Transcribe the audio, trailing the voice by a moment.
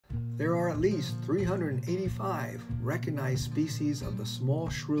There are at least 385 recognized species of the small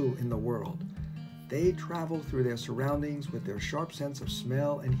shrew in the world. They travel through their surroundings with their sharp sense of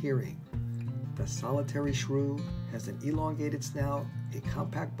smell and hearing. The solitary shrew has an elongated snout, a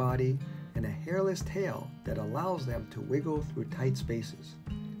compact body, and a hairless tail that allows them to wiggle through tight spaces.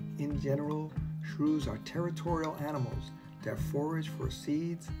 In general, shrews are territorial animals that forage for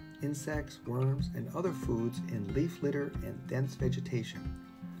seeds, insects, worms, and other foods in leaf litter and dense vegetation.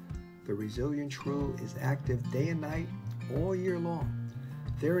 The resilient shrew is active day and night all year long.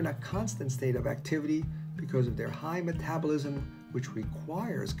 They're in a constant state of activity because of their high metabolism, which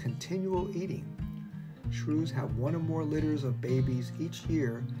requires continual eating. Shrews have one or more litters of babies each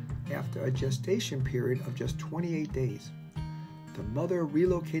year after a gestation period of just 28 days. The mother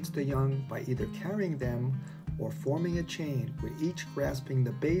relocates the young by either carrying them or forming a chain, with each grasping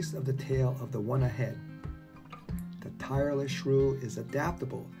the base of the tail of the one ahead. The tireless shrew is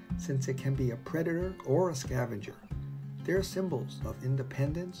adaptable since it can be a predator or a scavenger. They're symbols of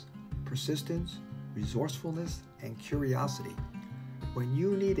independence, persistence, resourcefulness, and curiosity. When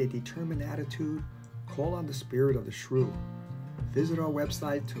you need a determined attitude, call on the spirit of the shrew. Visit our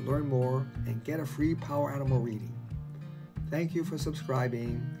website to learn more and get a free power animal reading. Thank you for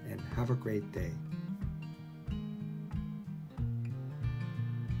subscribing and have a great day.